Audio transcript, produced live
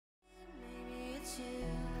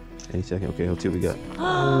Any second. Okay, let's see what we got.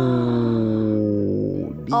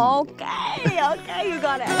 Okay, you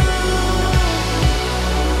got it.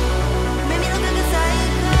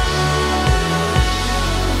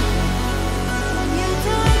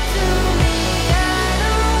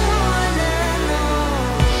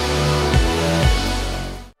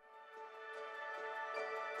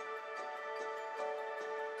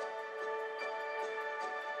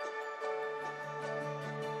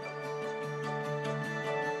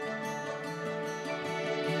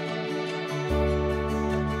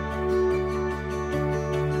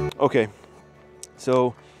 Okay, so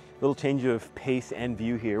a little change of pace and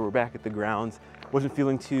view here. We're back at the grounds. Wasn't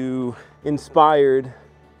feeling too inspired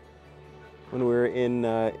when we were in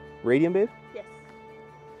Radium, babe? Yes.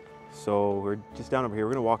 So we're just down over here.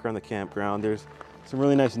 We're gonna walk around the campground. There's some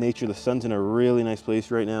really nice nature. The sun's in a really nice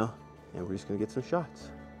place right now. And we're just gonna get some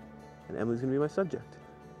shots. And Emily's gonna be my subject.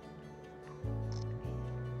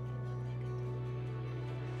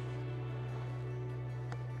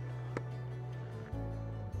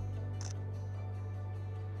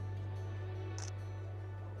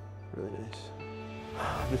 Really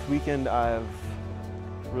nice. This weekend I've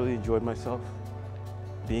really enjoyed myself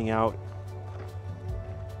being out.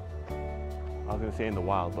 I was gonna say in the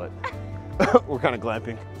wild, but we're kind of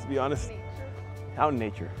glamping, to be honest. Out in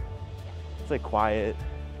nature. It's like quiet.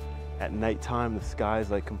 At nighttime, the sky's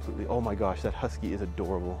like completely, oh my gosh, that husky is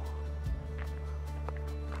adorable.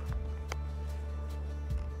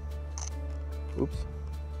 Oops.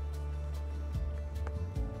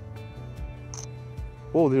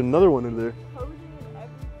 Oh, there's another one in there.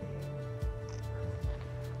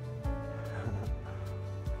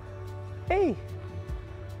 Hey.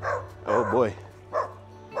 Oh boy.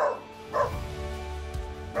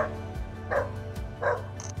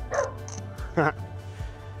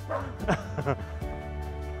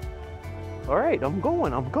 All right, I'm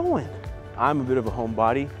going. I'm a bit of a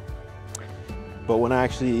homebody, but when I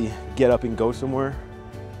actually get up and go somewhere,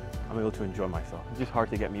 I'm able to enjoy myself. It's just hard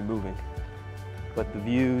to get me moving. But the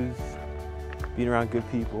views, being around good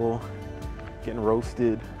people, getting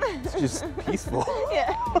roasted, it's just peaceful.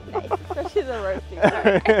 Yeah, nice. Especially the roasting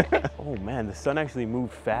part. Oh man, the sun actually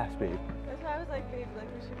moved fast, babe. That's why I was like, babe, like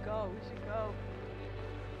we should go.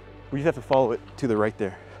 We just have to follow it to the right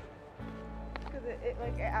there. Because it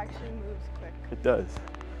actually moves quick. It does.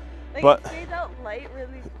 Like But it stays out light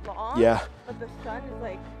really long. Yeah. But the sun is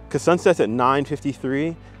like. Because sunset's at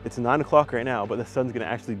 9:53. It's 9 o'clock right now, but the sun's gonna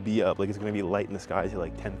actually be up. Like it's gonna be light in the skies at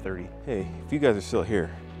like 10:30. Hey, if you guys are still here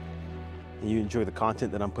and you enjoy the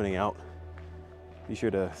content that I'm putting out, be sure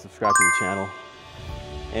to subscribe to the channel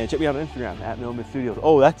and check me out on Instagram at MILMID Studios.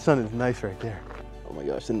 Oh, that sun is nice right there. Oh my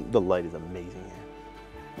gosh, and the light is amazing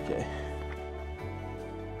here. Okay.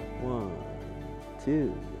 1,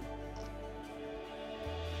 2.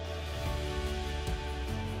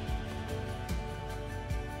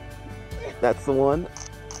 That's the one.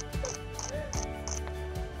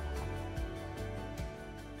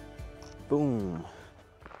 Boom.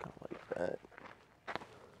 Kind of like that.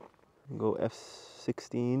 Go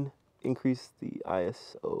F16. Increase the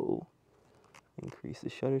ISO. Increase the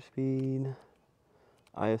shutter speed.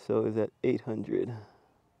 ISO is at 800.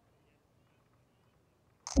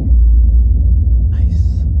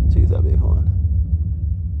 Nice. Check this out, babe. Hold on.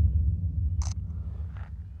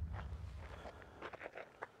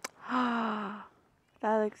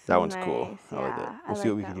 That looks so That one's nice. cool. I like that. We'll see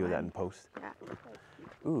what we can do with that in post. Yeah.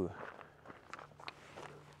 Ooh.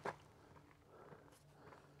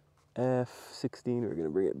 F16, we're gonna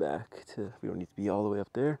bring it back to, we don't need to be all the way up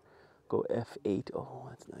there. Go F8, oh,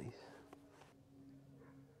 that's nice.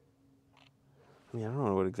 I mean, I don't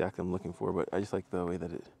know what exactly I'm looking for, but I just like the way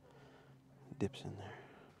that it dips in there.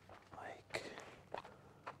 Like,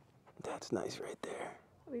 that's nice right there.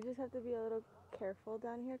 We just have to be a little careful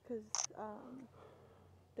down here because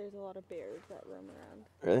there's a lot of bears that roam around.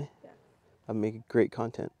 Really? Yeah. I'm making great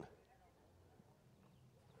content.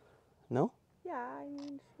 No? Yeah, I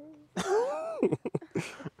mean, sure.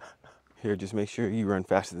 Here, just make sure you run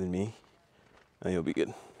faster than me, and you'll be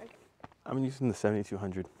good. Okay. I'm using the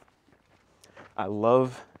 7200. I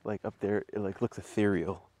love, like up there, it like looks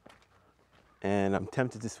ethereal. And I'm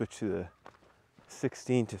tempted to switch to the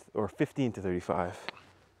 16 to, or 15 to 35,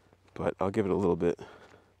 but I'll give it a little bit.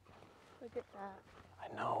 Look at that.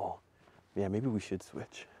 I know. Yeah, maybe we should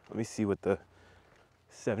switch. Let me see what the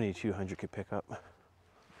 7200 could pick up.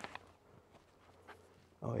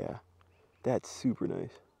 Oh yeah, that's super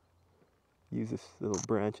nice. Use this little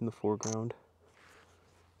branch in the foreground.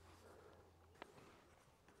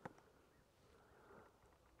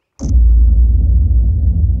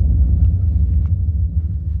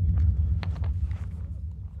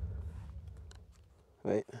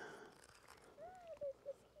 Right.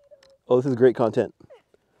 Oh, this is great content.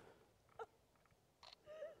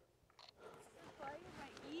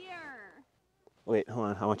 Wait, hold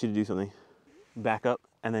on. I want you to do something. Back up,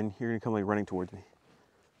 and then you're gonna come like running towards me.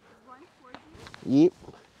 Run towards you? Yep.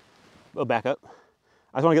 Oh, back up.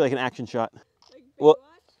 I just want to get like an action shot. Like Well,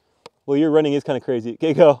 Baywatch? well, your running is kind of crazy.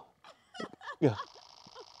 Okay, go. Go.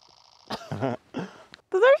 Those are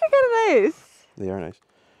actually kind of nice. They are nice.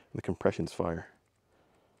 The compression's fire.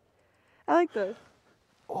 I like those.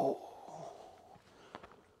 Oh.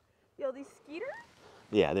 Yo, these skeeters?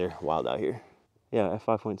 Yeah, they're wild out here. Yeah, at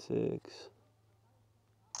 5.6.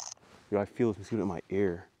 Yo, I feel this mosquito in my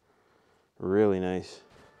ear. Really nice.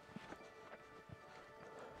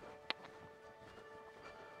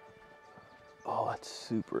 Oh, that's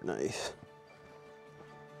super nice.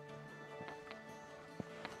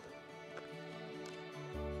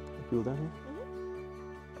 People down here?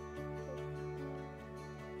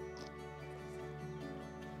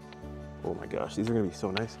 Oh my gosh, these are gonna be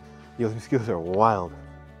so nice. Yo, these mosquitoes are wild.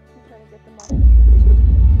 I'm trying to get them off.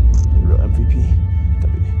 Real MVP.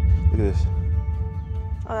 Come, baby. Look at this.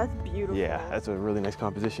 Oh, that's beautiful. Yeah, that's a really nice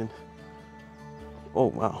composition. Oh,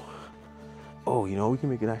 wow. Oh, you know, we can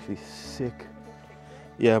make it actually sick.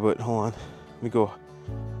 Yeah, but hold on. Let me go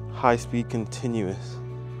high speed continuous.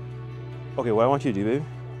 Okay, what I want you to do, babe,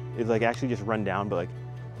 is like actually just run down, but like,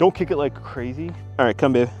 don't kick it like crazy. All right,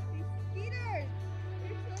 come, babe. These skeeters,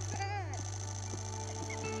 they're so bad.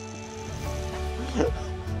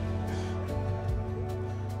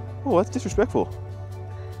 Oh, that's disrespectful.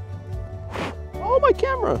 Oh, my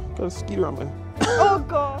camera. Got a skeeter on my... Oh,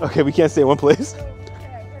 God. Okay, we can't stay in one place. Okay,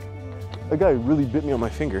 I gotta move. That guy really bit me on my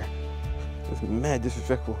finger. That's mad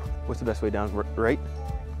disrespectful. What's the best way down? Right?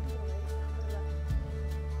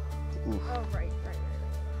 Oof. Oh, right.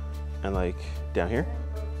 And like down here?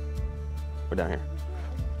 Or down here?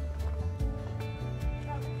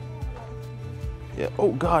 Yeah.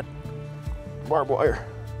 Oh God. Barbed wire.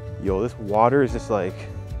 Yo, this water is just like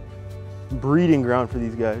breeding ground for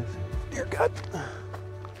these guys. Dear God. Kind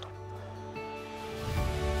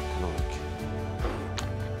of like.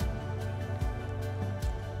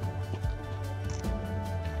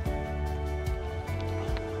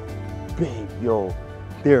 Babe, yo,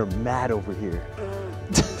 they're mad over here.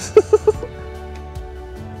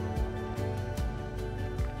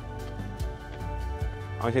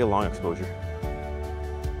 I'm gonna take a long exposure.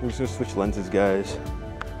 We're just gonna switch lenses, guys.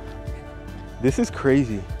 This is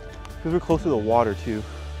crazy, because we're close to the water too.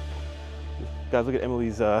 Guys, look at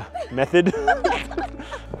Emily's method.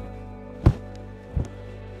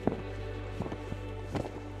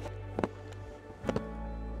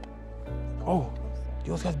 Oh,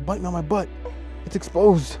 yo, this guy's biting on my butt. It's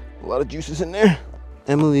exposed. A lot of juices in there.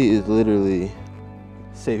 Emily is literally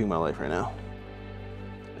saving my life right now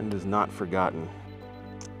and is not forgotten.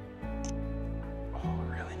 Oh,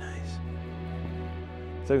 really nice.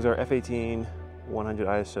 Settings are f18, 100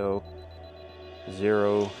 ISO,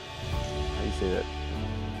 0, how do you say that?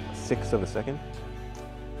 1/6 of a second.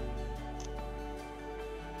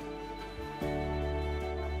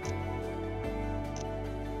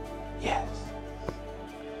 Yes.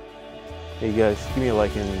 Hey guys, give me a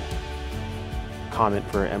like and comment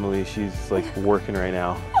for Emily. She's like working right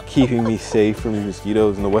now, keeping me safe from the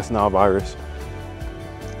mosquitoes and the West Nile virus.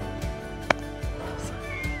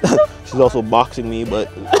 She's also boxing me,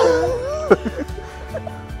 but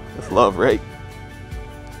that's love, right?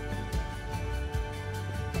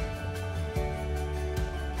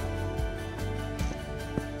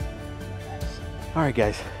 All right,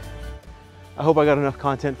 guys. I hope I got enough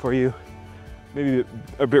content for you. Maybe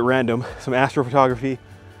a bit random, some astrophotography,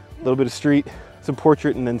 a little bit of street, some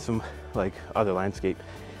portrait, and then some like other landscape.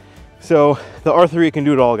 So the R3 can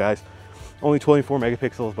do it all, guys. Only 24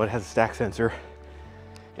 megapixels, but it has a stack sensor.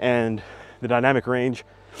 And the dynamic range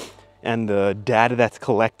and the data that's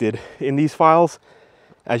collected in these files,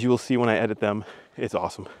 as you will see when I edit them, it's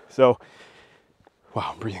awesome. So,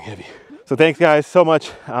 wow, I'm breathing heavy. So thanks guys so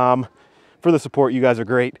much for the support. You guys are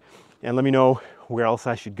great. And let me know where else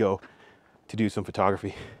I should go to do some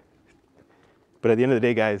photography. But at the end of the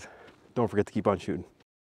day, guys, don't forget to keep on shooting.